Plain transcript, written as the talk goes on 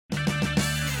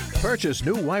Purchase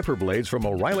new wiper blades from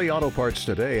O'Reilly Auto Parts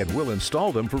today and we'll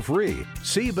install them for free.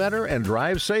 See better and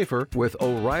drive safer with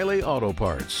O'Reilly Auto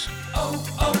Parts.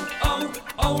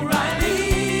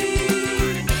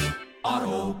 O'Reilly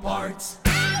Auto Parts.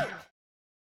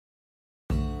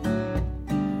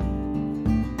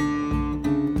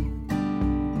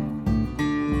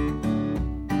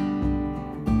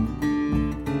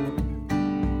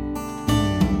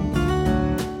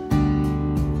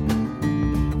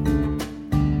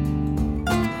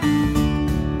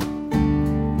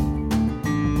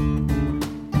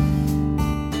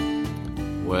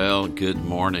 Well, good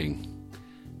morning,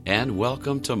 and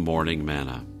welcome to Morning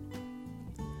Manna.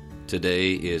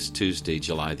 Today is Tuesday,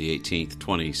 July the 18th,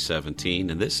 2017,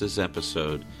 and this is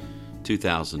episode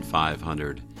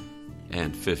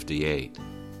 2558.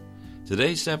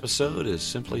 Today's episode is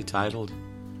simply titled,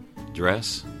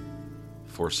 Dress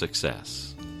for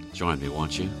Success. Join me,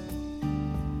 won't you?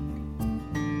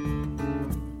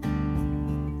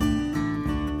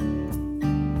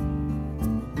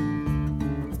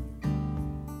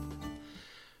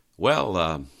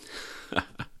 Well,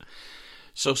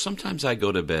 so sometimes I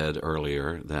go to bed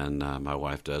earlier than my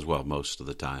wife does, well, most of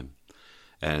the time.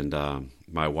 And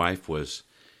my wife was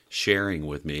sharing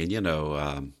with me, and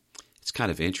it's kind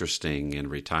of interesting in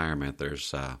retirement.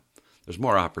 There's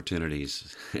more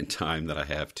opportunities in time that I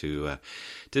have to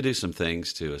do some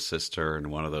things to assist her, and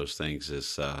one of those things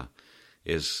is a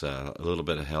little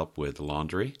bit of help with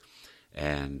laundry.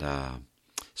 And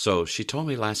so she told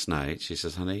me last night, she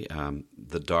says, honey,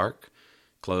 the dark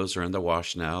clothes are in the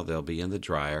wash now. They'll be in the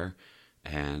dryer,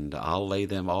 and I'll lay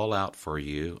them all out for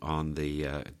you on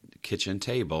the kitchen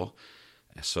table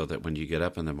so that when you get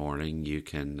up in the morning, you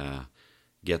can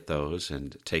get those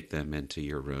and take them into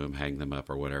your room, hang them up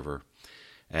or whatever.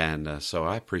 And so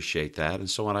I appreciate that. And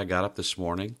so when I got up this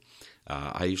morning,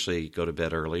 I usually go to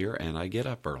bed earlier, and I get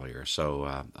up earlier.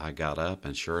 So I got up,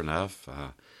 and sure enough,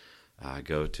 I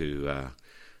go to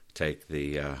take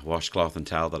the washcloth and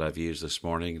towel that I've used this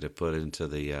morning to put into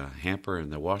the hamper in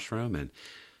the washroom, and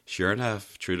sure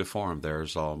enough, true to form,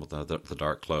 there's all the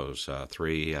dark clothes,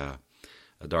 three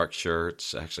dark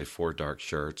shirts, actually 4 dark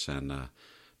shirts, and a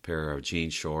pair of jean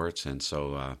shorts. And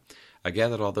so I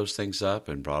gathered all those things up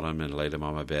and brought them and laid them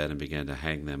on my bed and began to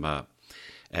hang them up.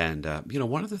 And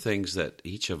one of the things that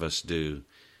each of us do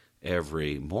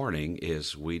every morning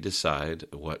is we decide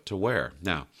what to wear.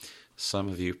 Now, some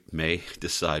of you may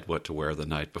decide what to wear the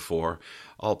night before.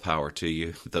 All power to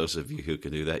you, those of you who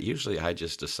can do that. Usually I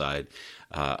just decide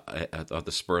at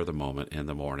the spur of the moment in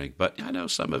the morning. But I know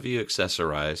some of you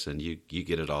accessorize, and you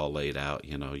get it all laid out.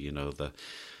 You know the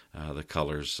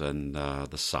colors and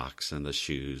the socks and the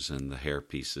shoes and the hair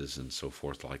pieces and so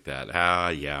forth like that.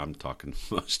 Yeah, I'm talking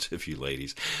most of you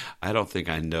ladies. I don't think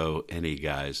I know any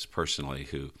guys personally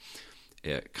who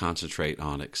concentrate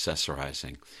on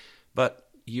accessorizing. But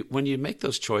when you make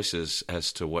those choices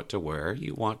as to what to wear,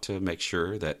 you want to make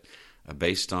sure that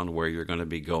based on where you're going to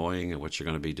be going and what you're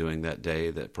going to be doing that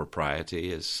day, that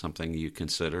propriety is something you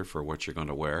consider for what you're going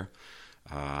to wear.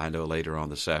 I know later on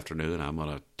this afternoon I'm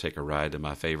going to take a ride to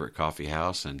my favorite coffee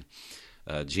house, and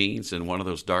jeans and one of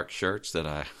those dark shirts that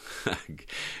I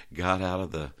got out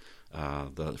of the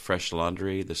fresh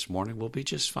laundry this morning will be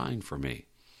just fine for me.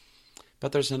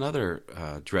 But there's another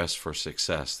dress for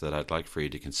success that I'd like for you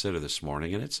to consider this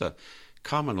morning, and it's a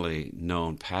commonly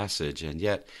known passage, and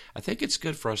yet I think it's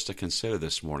good for us to consider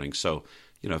this morning. So,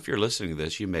 if you're listening to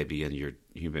this, you may be on your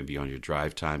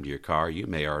drive time to your car. You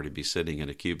may already be sitting in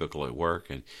a cubicle at work,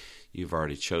 and you've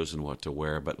already chosen what to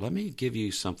wear. But let me give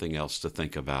you something else to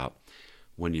think about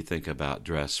when you think about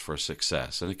dress for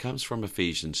success, and it comes from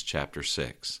Ephesians chapter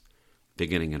 6,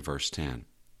 beginning in verse 10.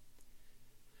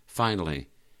 Finally,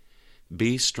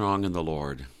 be strong in the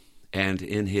Lord and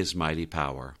in His mighty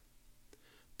power.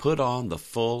 Put on the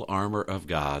full armor of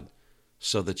God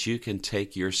so that you can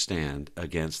take your stand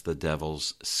against the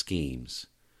devil's schemes.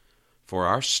 For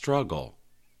our struggle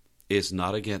is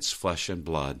not against flesh and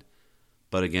blood,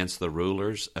 but against the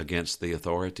rulers, against the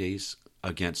authorities,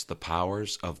 against the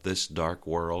powers of this dark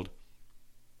world,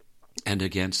 and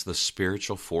against the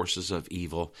spiritual forces of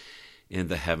evil in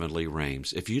the heavenly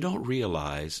realms. If you don't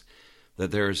realize that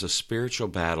there is a spiritual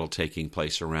battle taking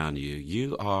place around you,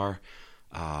 you are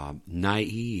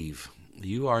naive.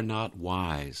 You are not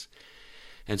wise.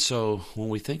 And so when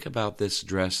we think about this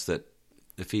dress that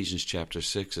Ephesians chapter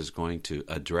 6 is going to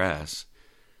address,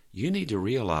 you need to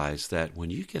realize that when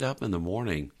you get up in the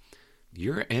morning,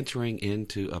 you're entering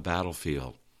into a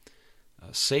battlefield.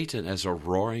 Satan, as a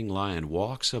roaring lion,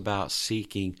 walks about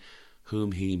seeking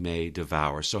whom he may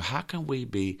devour. So how can we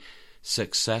be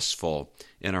successful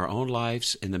in our own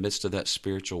lives in the midst of that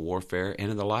spiritual warfare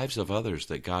and in the lives of others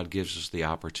that God gives us the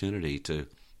opportunity to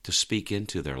speak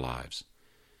into their lives.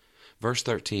 Verse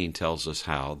 13 tells us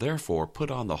how, therefore,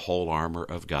 put on the whole armor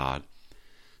of God,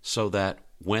 so that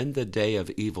when the day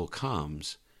of evil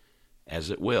comes,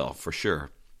 as it will, for sure,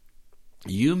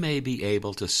 you may be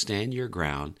able to stand your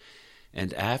ground,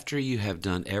 and after you have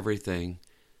done everything,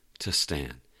 to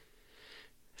stand.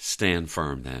 Stand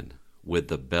firm then, with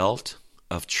the belt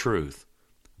of truth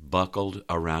buckled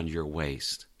around your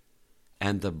waist,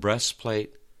 and the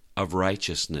breastplate of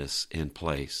righteousness in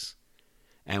place,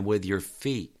 and with your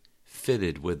feet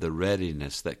fitted with the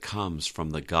readiness that comes from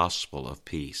the gospel of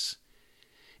peace.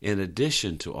 In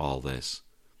addition to all this,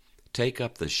 take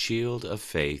up the shield of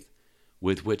faith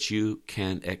with which you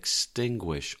can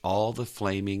extinguish all the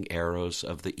flaming arrows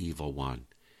of the evil one.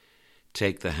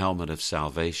 Take the helmet of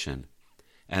salvation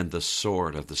and the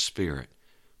sword of the Spirit,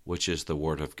 which is the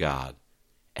Word of God,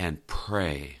 and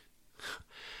pray.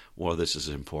 Well, this is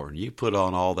important. You put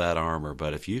on all that armor,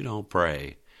 but if you don't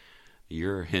pray,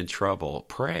 you're in trouble.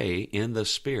 Pray in the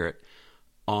Spirit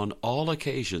on all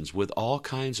occasions with all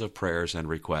kinds of prayers and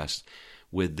requests.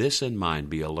 With this in mind,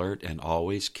 be alert and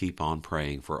always keep on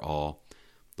praying for all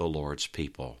the Lord's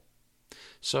people.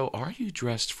 So, are you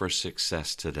dressed for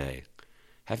success today?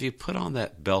 Have you put on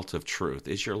that belt of truth?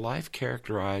 Is your life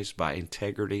characterized by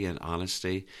integrity and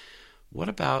honesty? What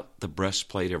about the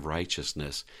breastplate of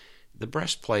righteousness? The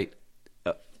breastplate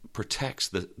protects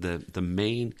the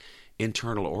main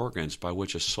internal organs by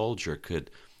which a soldier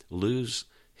could lose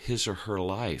his or her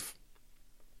life.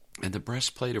 And the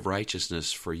breastplate of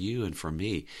righteousness for you and for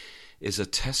me is a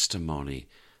testimony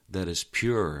that is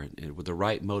pure and with the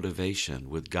right motivation,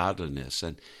 with godliness,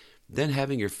 and then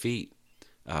having your feet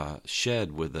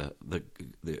shed with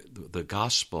the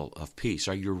gospel of peace.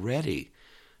 Are you ready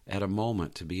at a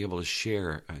moment to be able to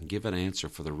share and give an answer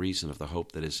for the reason of the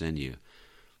hope that is in you?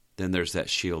 Then there's that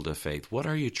shield of faith. What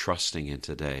are you trusting in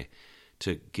today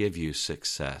to give you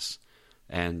success?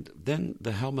 And then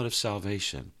the helmet of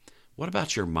salvation. What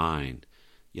about your mind?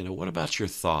 What about your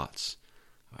thoughts?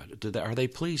 Are they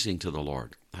pleasing to the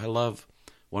Lord? I love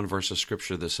one verse of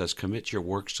Scripture that says, commit your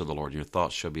works to the Lord, and your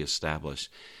thoughts shall be established.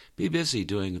 Be busy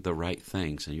doing the right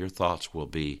things, and your thoughts will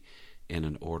be in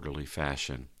an orderly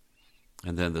fashion.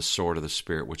 And then the sword of the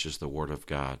Spirit, which is the Word of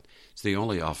God. It's the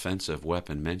only offensive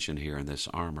weapon mentioned here in this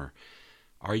armor.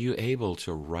 Are you able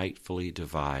to rightfully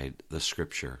divide the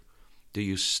Scripture? Do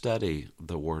you study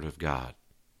the Word of God?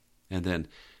 And then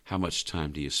how much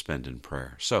time do you spend in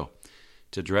prayer? So,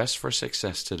 to dress for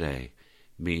success today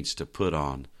means to put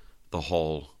on the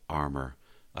whole armor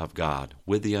of God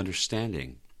with the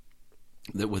understanding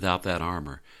that without that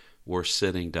armor, we're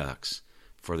sitting ducks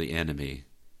for the enemy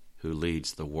who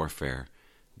leads the warfare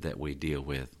that we deal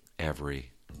with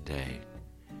every day.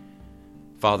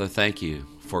 Father, thank you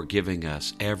for giving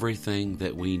us everything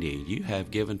that we need. You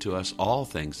have given to us all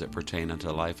things that pertain unto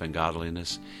life and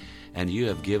godliness, and you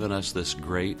have given us this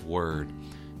great word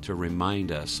to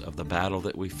remind us of the battle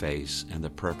that we face and the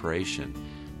preparation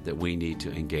that we need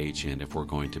to engage in if we're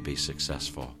going to be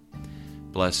successful.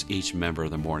 Bless each member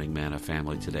of the Morning Manna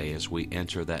family today as we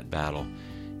enter that battle.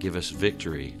 Give us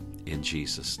victory in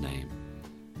Jesus' name.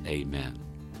 Amen.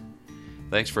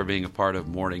 Thanks for being a part of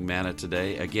Morning Manna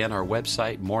today. Again, our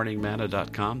website,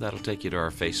 morningmanna.com. That'll take you to our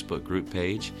Facebook group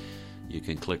page. You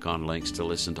can click on links to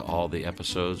listen to all the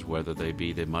episodes, whether they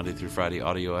be the Monday through Friday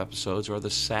audio episodes or the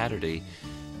Saturday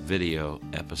video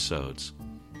episodes.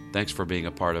 Thanks for being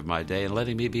a part of my day and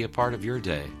letting me be a part of your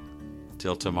day.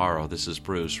 Till tomorrow, this is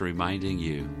Bruce reminding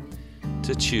you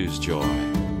to choose joy.